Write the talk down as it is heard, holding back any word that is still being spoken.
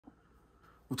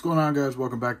What's going on, guys?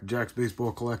 Welcome back to Jack's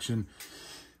Baseball Collection.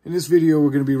 In this video,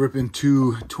 we're going to be ripping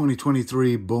two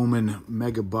 2023 Bowman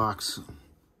Mega Boxes.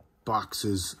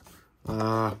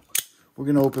 We're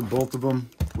going to open both of them.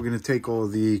 We're going to take all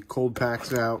of the cold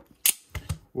packs out.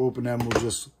 We'll open them. We'll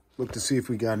just look to see if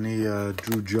we got any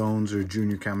Drew Jones or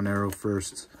Junior Caminero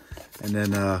first. And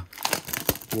then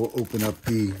we'll open up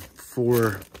the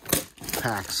 4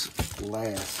 packs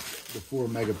last. The 4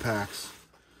 mega packs.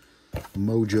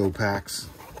 Mojo packs.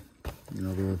 You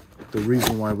know, the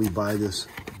reason why we buy this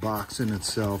box in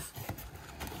itself.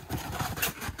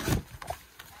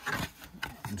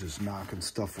 I'm just knocking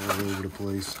stuff all over the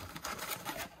place.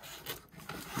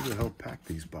 Who the hell packed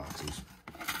these boxes?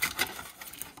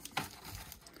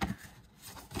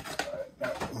 Alright,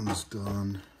 that one's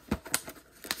done.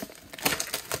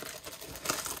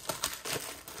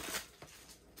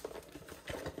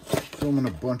 Filming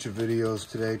a bunch of videos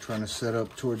today, trying to set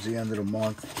up towards the end of the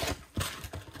month.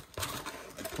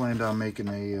 I planned on making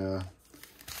a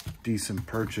decent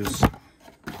purchase. There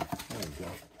we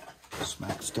go.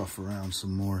 Smack stuff around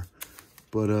some more.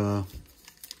 But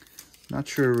not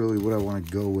sure really what I want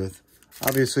to go with.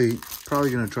 Obviously,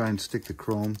 probably going to try and stick to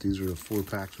chrome. These are the 4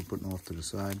 packs we're putting off to the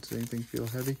side. Does anything feel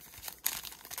heavy?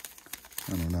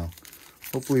 I don't know.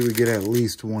 Hopefully we get at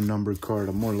least 1 numbered card.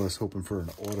 I'm more or less hoping for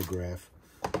an autograph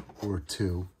or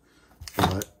 2,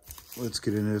 but let's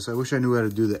get into this. I wish I knew how to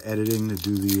do the editing, to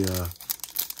do the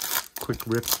quick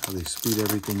rip, how they speed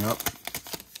everything up.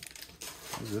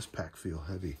 How does this pack feel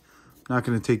heavy? I'm not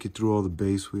going to take you through all the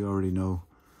base. We already know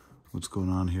what's going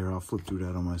on here. I'll flip through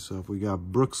that on myself. We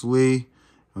got Brooks Lee,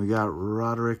 and we got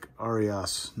Roderick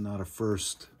Arias, not a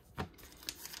first.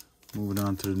 Moving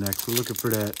on to the next. We're looking for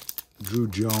that Drew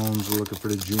Jones. We're looking for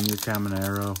the Junior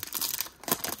Caminero.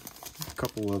 A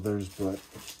couple others, but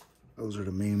those are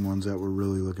the main ones that we're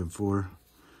really looking for.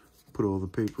 Put all the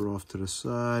paper off to the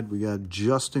side. We got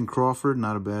Justin Crawford,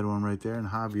 not a bad one right there, and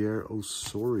Javier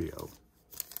Osorio.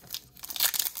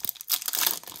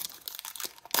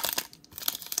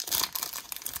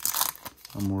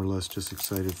 I'm more or less just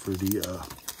excited for the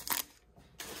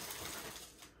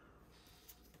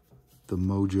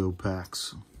Mojo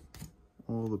packs.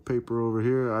 All the paper over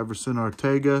here. Iverson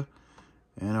Ortega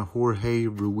and a Jorge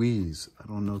Ruiz. I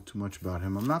don't know too much about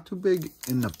him. I'm not too big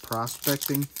in the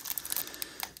prospecting.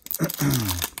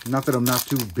 Not that I'm not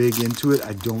too big into it.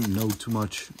 I don't know too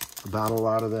much about a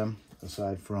lot of them,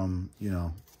 aside from, you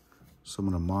know, some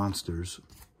of the monsters.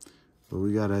 But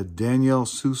we got a Daniel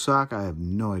Susak. I have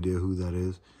no idea who that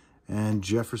is. And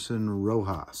Jefferson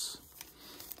Rojas.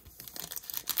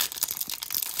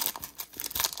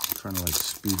 Trying to like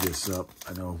speed this up.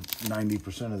 I know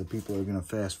 90% of the people are going to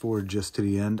fast forward just to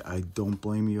the end. I don't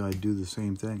blame you. I do the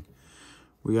same thing.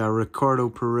 We got Ricardo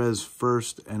Perez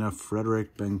first and a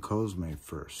Frederick Bencosme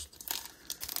first.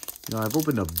 You know, I've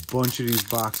opened a bunch of these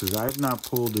boxes. I have not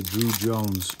pulled a Drew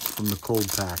Jones from the cold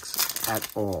packs at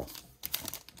all.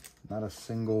 Not a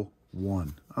single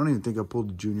one. I don't even think I pulled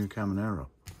the Junior Caminero.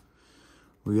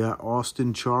 We got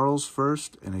Austin Charles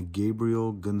first and a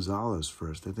Gabriel Gonzalez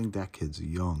first. I think that kid's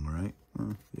young, right?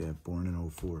 Yeah, born in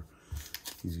 04.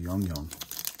 He's young.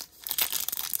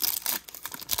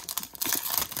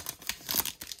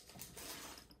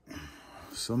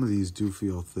 Some of these do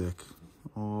feel thick.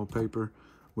 All paper.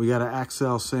 We got an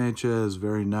Axel Sanchez,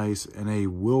 very nice, and a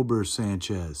Wilbur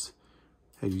Sanchez.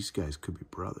 Hey, these guys could be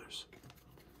brothers.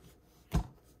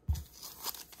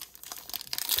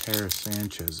 Pair of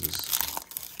Sanchez's.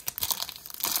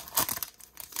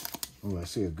 Oh, I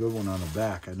see a good one on the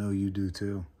back. I know you do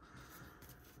too.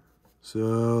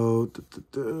 So,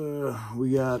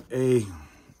 we got a,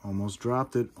 almost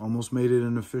dropped it, almost made it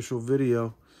an official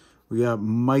video. We got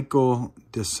Michael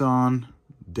Dessen,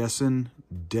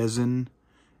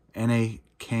 and a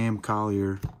Cam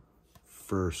Collier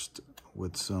first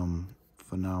with some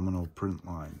phenomenal print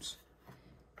lines.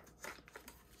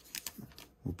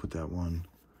 We'll put that one,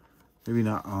 maybe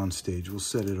not on stage. We'll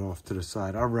set it off to the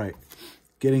side. All right.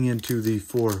 Getting into the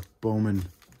 4 Bowman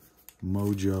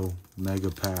Mojo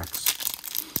Mega Packs.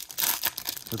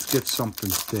 Let's get something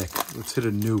thick. Let's hit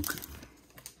a nuke.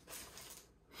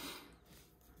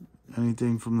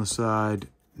 Anything from the side?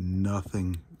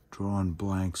 Nothing. Drawing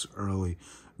blanks early.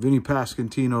 Vinny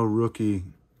Pasquantino, rookie.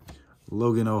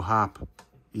 Logan O'Hop,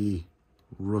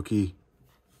 rookie.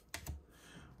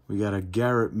 We got a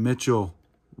Garrett Mitchell,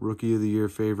 Rookie of the Year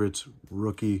favorites,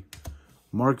 rookie.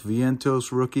 Mark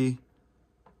Vientos, rookie.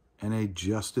 And a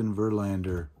Justin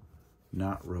Verlander,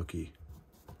 not rookie.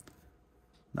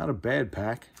 Not a bad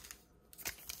pack.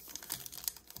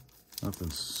 Nothing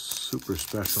super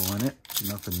special in it.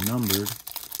 Nothing numbered.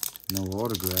 No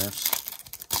autographs.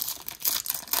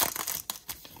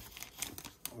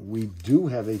 we do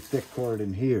have a thick card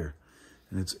in here.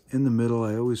 And it's in the middle.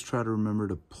 I always try to remember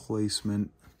the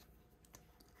placement.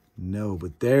 No,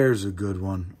 but there's a good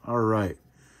one. All right.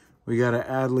 We got an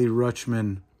Adley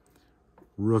Rutschman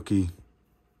rookie.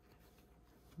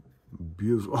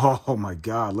 Beautiful. Oh, my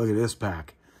God. Look at this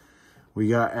pack. We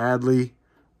got Adley.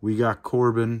 We got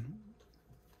Corbin.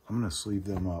 I'm going to sleeve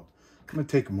them up. I'm going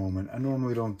to take a moment. I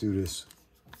normally don't do this,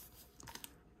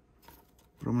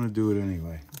 but I'm going to do it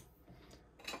anyway.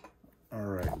 All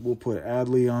right, we'll put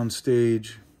Adley on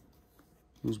stage.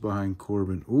 Who's behind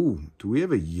Corbin? Ooh, do we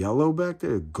have a yellow back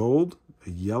there? A gold? A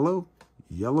yellow?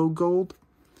 Yellow gold?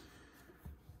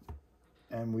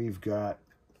 And we've got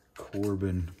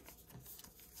Corbin.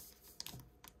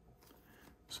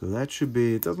 So that should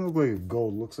be, it doesn't look like a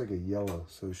gold, it looks like a yellow.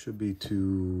 So it should be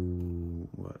to,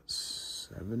 what,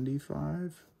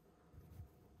 75?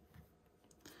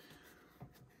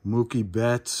 Mookie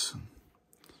Betts.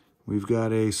 We've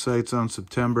got a Sights on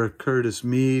September Curtis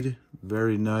Mead.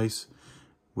 Very nice.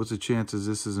 What's the chances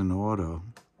this is an auto?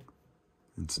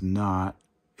 It's not.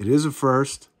 It is a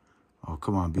first. Oh,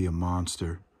 come on, be a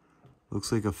monster.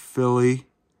 Looks like a Philly.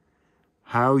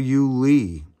 How You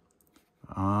Lee.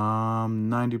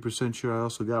 90% sure I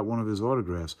also got one of his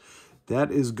autographs.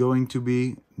 That is going to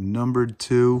be numbered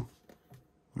to,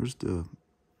 where's the,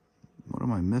 what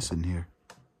am I missing here?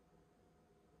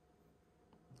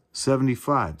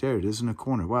 75. There it is in the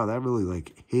corner. Wow, that really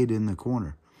like hid in the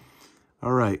corner.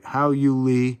 All right, How You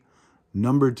Lee,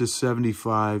 numbered to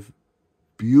 75.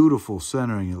 Beautiful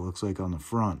centering, it looks like, on the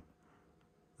front.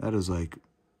 That is like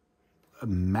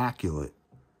immaculate.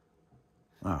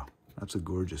 Wow, that's a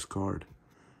gorgeous card.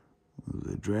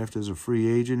 The draft as a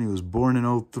free agent. He was born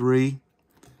in 03,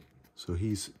 so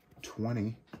he's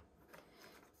 20.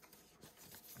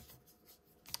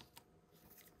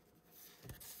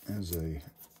 That's a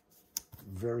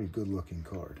very good-looking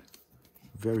card.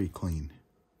 Very clean.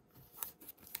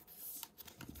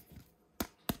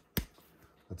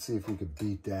 Let's see if we could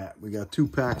beat that. We got 2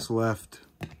 packs left.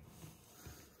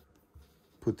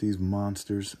 Put these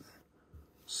monsters,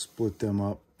 split them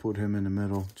up, put him in the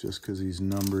middle just because he's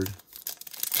numbered.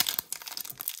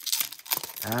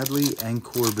 Adley and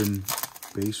Corbin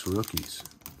base rookies.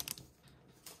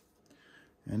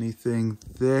 Anything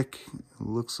thick?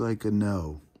 Looks like a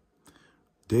no.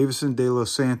 Davison De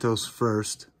Los Santos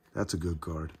first. That's a good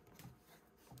card.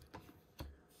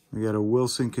 We got a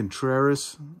Wilson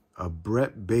Contreras, a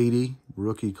Brett Beatty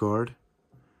rookie card,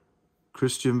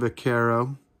 Christian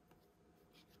Vaquero,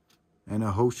 and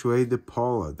a Josue De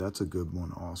Paula. That's a good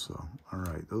one also. All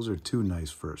right, those are 2 nice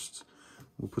firsts.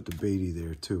 We'll put the Beatty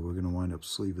there too. We're going to wind up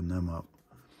sleeving them up.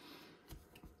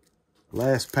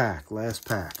 Last pack, last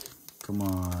pack. Come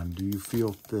on, do you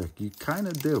feel thick? You kind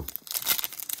of do.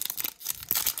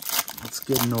 Let's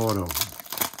get an auto.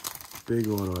 Big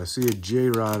auto. I see a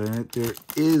J-Rod in it. There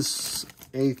is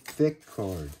a thick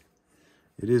card.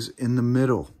 It is in the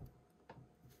middle.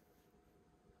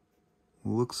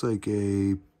 Looks like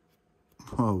a,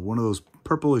 oh, one of those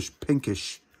purplish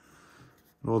pinkish.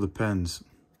 It all depends.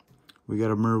 We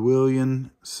got a Merwillian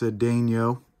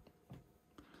Cedeno.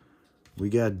 We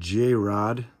got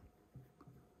J-Rod.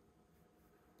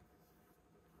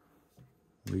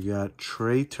 We got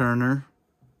Trey Turner.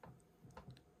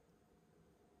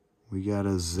 We got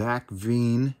a Zach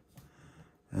Veen.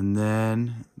 And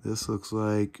then this looks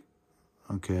like,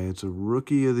 okay, it's a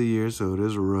Rookie of the Year, so it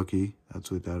is a rookie.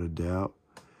 That's without a doubt.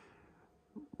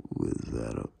 With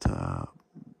that up top.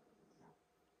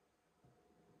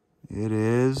 It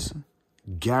is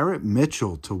Garrett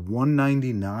Mitchell to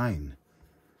 199.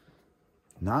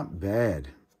 Not bad.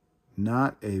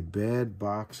 Not a bad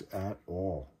box at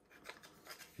all.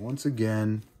 Once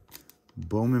again,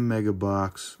 Bowman Mega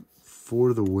Box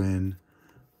for the win.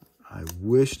 I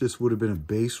wish this would have been a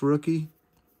base rookie.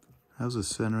 How's the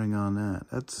centering on that?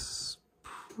 That's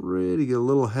pretty good. A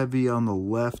little heavy on the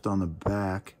left on the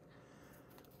back.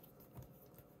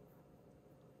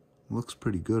 Looks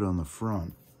pretty good on the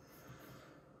front.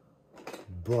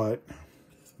 But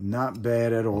not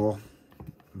bad at all.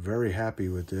 Very happy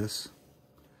with this.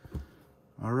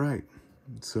 All right.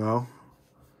 So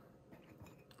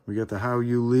we got the How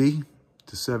You Lee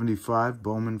to 75.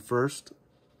 Bowman first.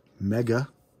 Mega.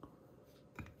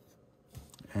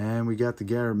 And we got the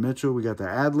Garrett Mitchell. We got the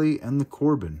Adley and the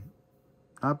Corbin.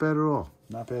 Not bad at all.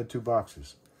 Not bad, 2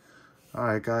 boxes. All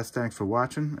right, guys. Thanks for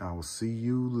watching. I will see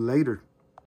you later.